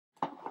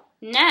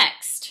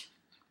Next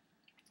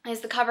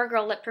is the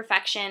CoverGirl Lip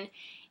Perfection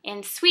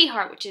in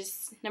Sweetheart, which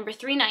is number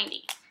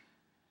 390.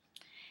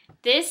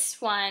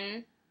 This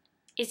one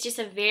is just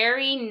a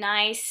very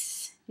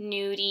nice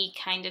nudie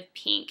kind of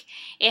pink.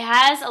 It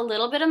has a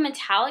little bit of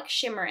metallic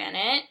shimmer in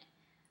it,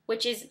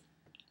 which is,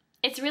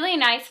 it's really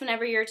nice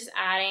whenever you're just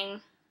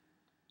adding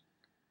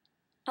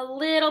a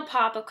little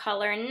pop of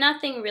color and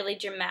nothing really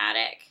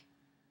dramatic.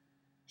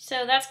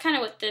 So that's kind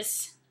of what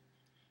this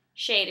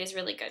shade is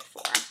really good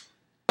for.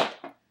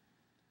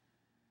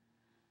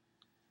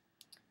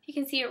 You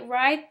can see it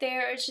right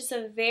there. It's just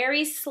a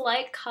very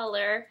slight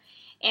color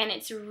and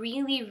it's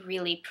really,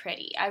 really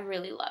pretty. I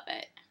really love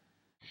it.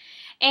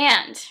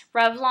 And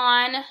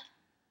Revlon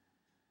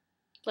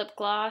lip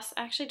gloss.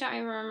 I actually don't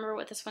even remember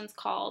what this one's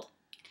called.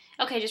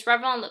 Okay, just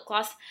Revlon lip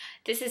gloss.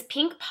 This is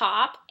Pink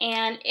Pop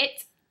and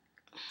it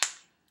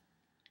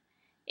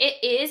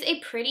is a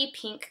pretty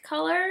pink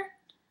color,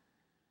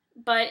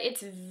 but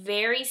it's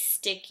very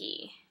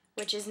sticky,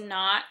 which is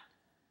not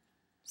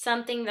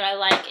something that I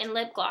like in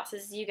lip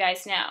glosses, as you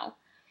guys know.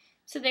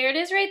 So there it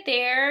is right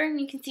there.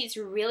 You can see it's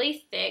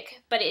really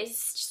thick, but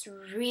it's just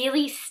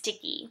really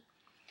sticky.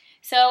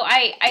 So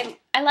I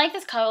like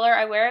this color.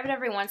 I wear it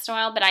every once in a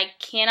while, but I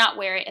cannot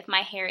wear it if my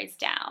hair is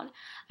down.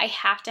 I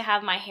have to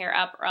have my hair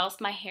up or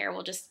else my hair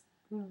will just,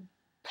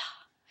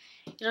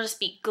 it'll just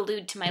be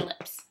glued to my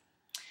lips.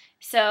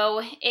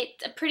 So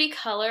it's a pretty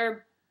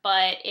color,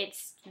 but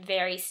it's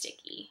very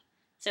sticky.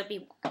 So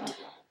be warned.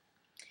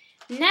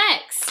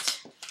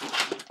 Next,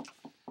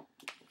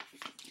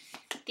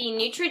 the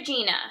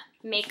Neutrogena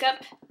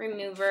Makeup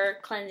Remover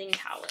Cleansing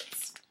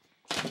Palettes.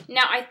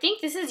 Now, I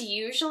think this is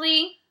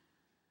usually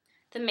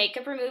the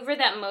makeup remover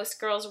that most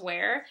girls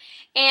wear.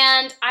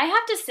 And I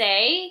have to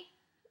say,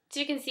 so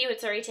you can see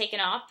it's already taken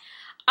off,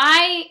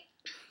 I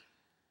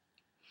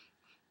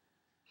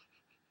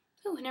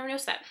never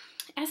noticed that.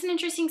 It has an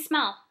interesting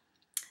smell.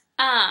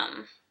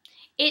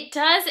 It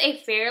does a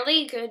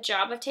fairly good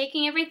job of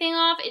taking everything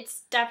off.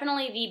 It's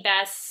definitely the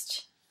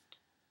best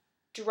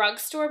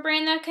drugstore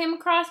brand that I came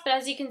across, but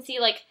as you can see,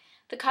 like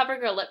the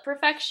CoverGirl Lip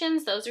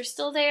Perfections, those are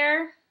still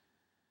there.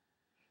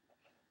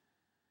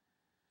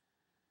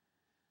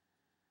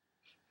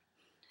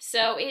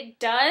 So it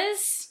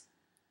does,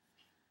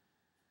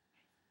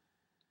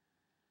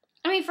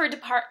 I mean, for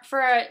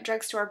a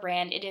drugstore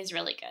brand, it is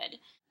really good.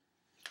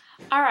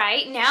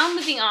 Alright, now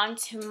moving on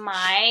to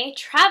my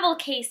travel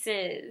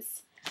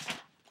cases.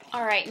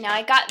 Alright, now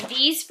I got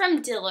these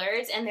from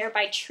Dillard's, and they're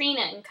by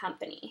Trina and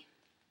Company.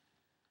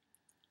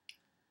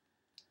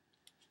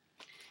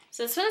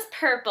 So this one's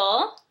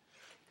purple,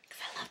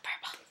 because I love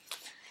purple.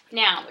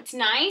 Now, what's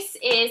nice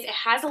is it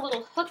has a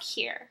little hook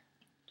here.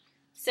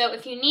 So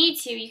if you need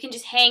to, you can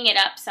just hang it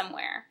up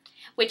somewhere,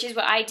 which is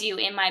what I do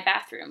in my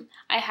bathroom.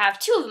 I have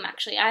two of them,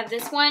 actually. I have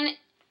this one,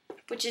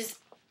 which is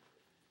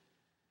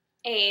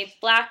a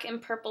black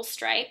and purple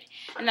stripe,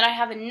 and then I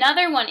have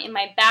another one in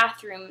my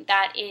bathroom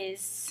that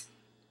is,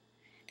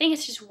 I think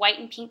it's just white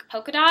and pink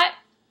polka dot,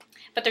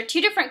 but they're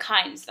two different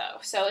kinds though,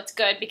 so it's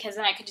good because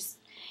then I could just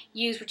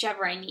use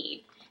whichever I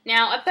need.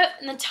 Now up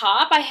in the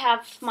top I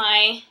have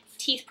my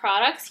teeth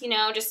products, you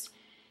know, just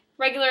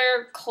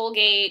regular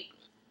Colgate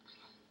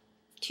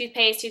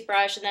toothpaste,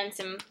 toothbrush, and then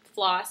some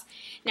floss.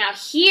 Now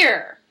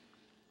here,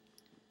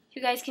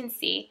 you guys can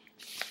see,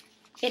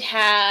 it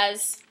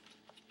has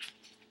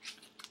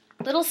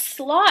little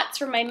slots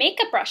for my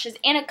makeup brushes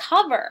and a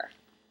cover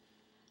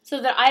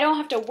so that I don't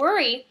have to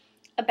worry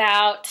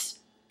about,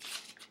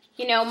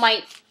 you know,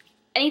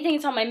 anything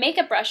that's on my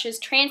makeup brushes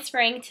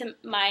transferring to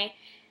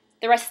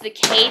the rest of the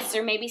case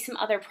or maybe some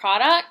other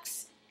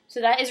products.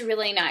 So that is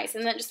really nice.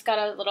 And then just got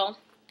a little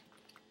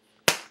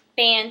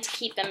band to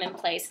keep them in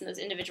place in those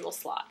individual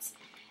slots.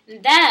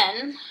 And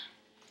then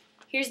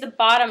here's the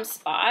bottom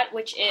spot,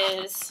 which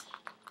is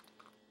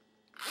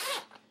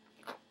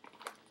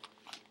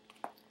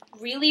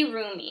really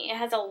roomy. It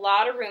has a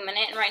lot of room in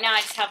it, and right now I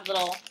just have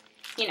little,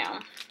 you know,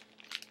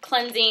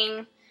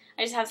 cleansing.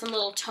 I just have some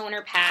little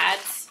toner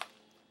pads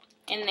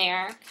in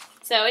there.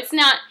 So it's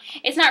not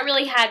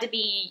really had to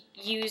be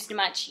used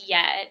much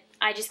yet.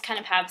 I just kind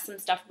of have some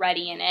stuff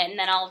ready in it, and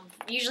then I'll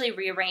usually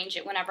rearrange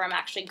it whenever I'm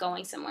actually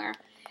going somewhere.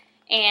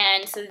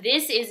 And so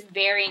this is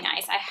very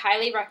nice. I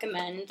highly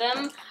recommend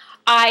them.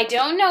 I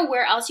don't know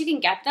where else you can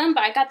get them,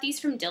 but I got these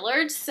from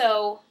Dillard's,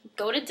 so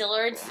go to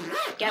Dillard's,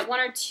 get one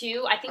or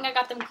two. I think I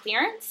got them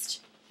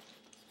clearanced.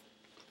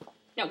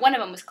 No, one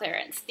of them was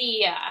clearanced.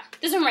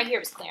 This one right here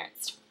was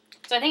clearanced.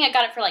 So I think I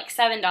got it for like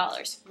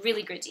 $7.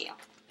 Really good deal.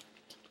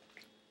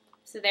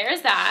 So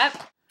there's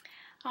that.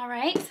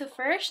 Alright, so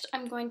first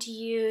I'm going to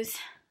use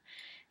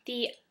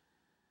the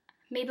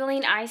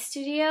Maybelline Eye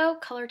Studio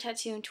Color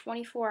Tattoo in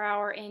 24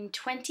 Hour in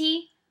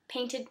 20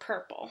 Painted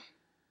Purple.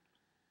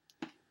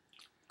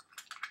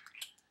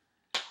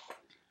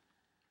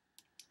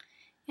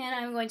 And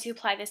I'm going to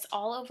apply this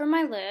all over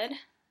my lid.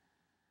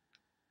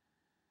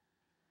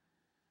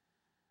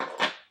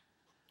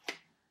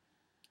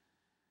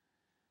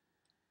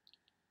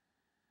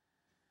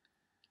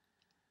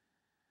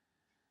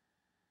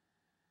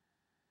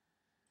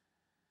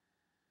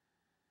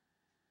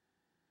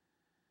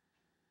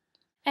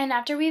 And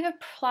after we've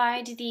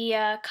applied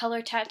the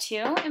color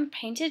tattoo and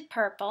painted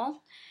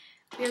purple,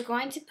 we are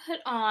going to put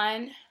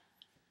on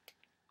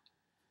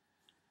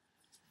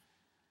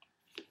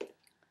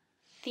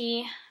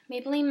the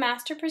Maybelline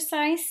Master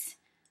Precise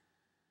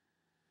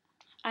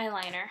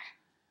eyeliner.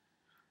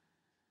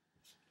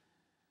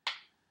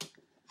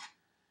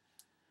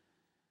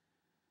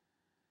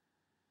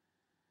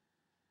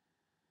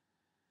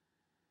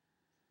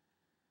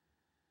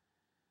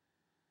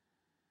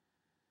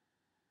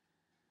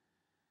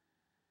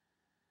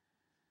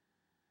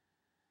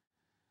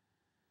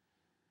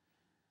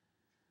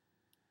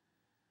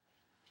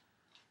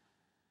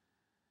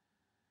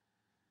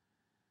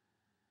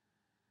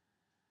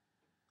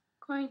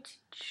 Going to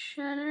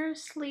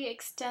generously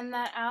extend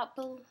that out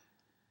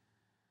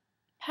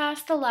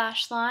past the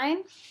lash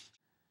line.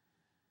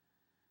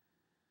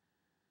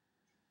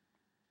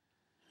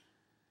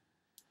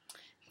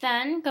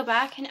 Then go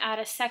back and add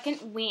a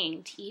second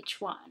wing to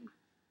each one.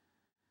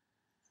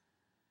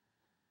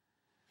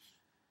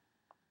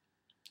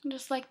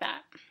 Just like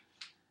that.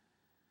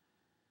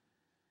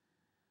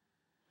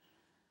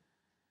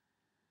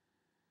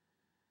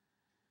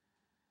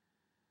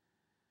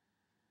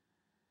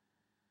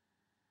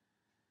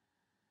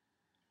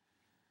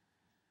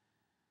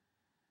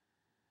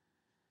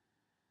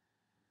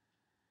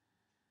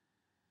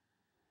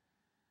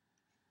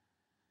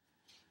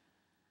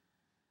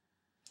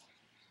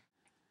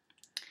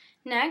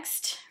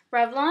 Next,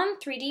 Revlon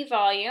 3D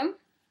Volume.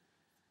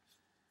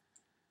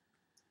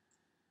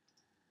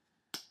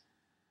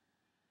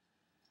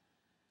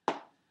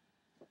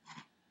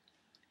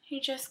 You're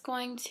just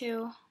going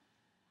to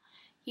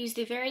use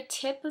the very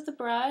tip of the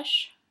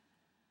brush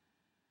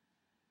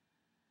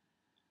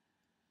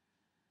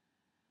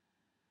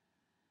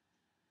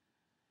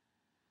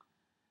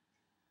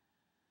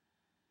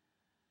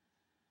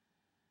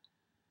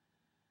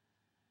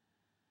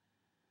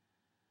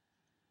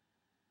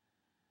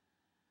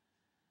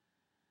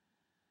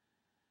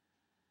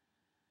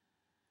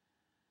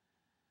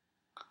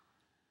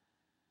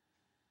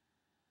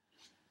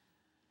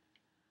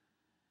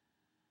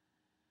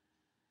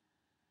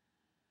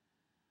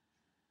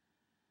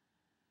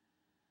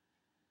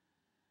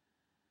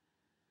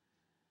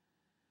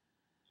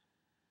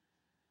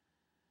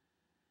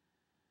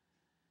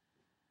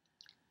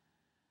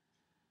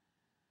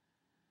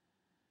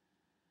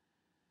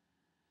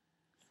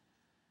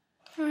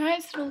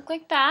Alright, so it'll look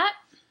like that.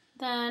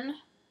 Then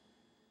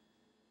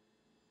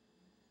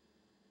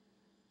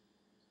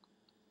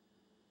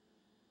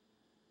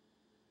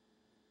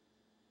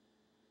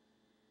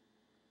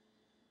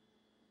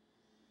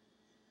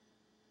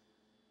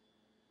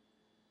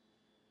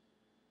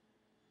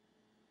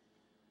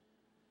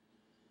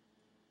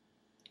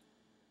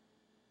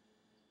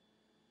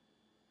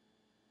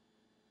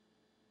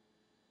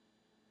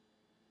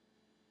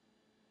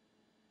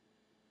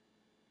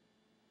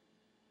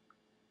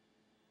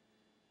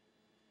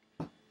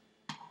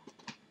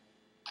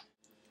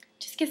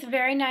just gives a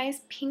very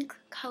nice pink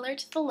color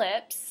to the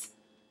lips.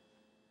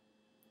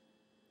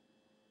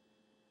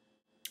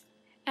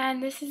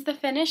 And this is the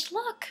finished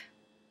look.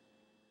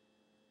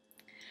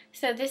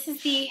 So this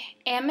is the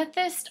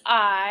Amethyst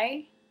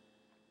Eye,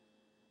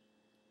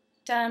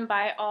 done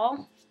by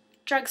all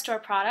drugstore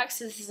products.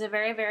 So this is a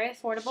very, very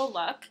affordable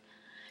look.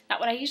 Not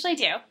what I usually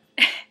do.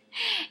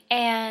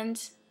 And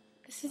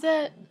this is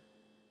it.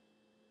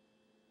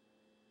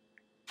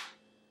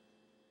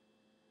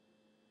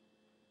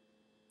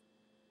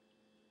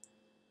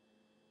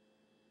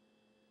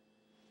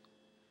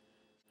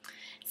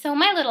 So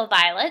my little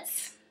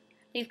violets,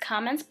 leave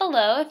comments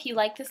below if you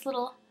like this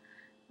little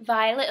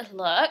violet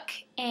look,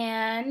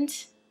 and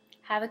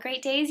have a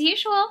great day as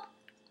usual.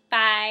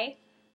 Bye.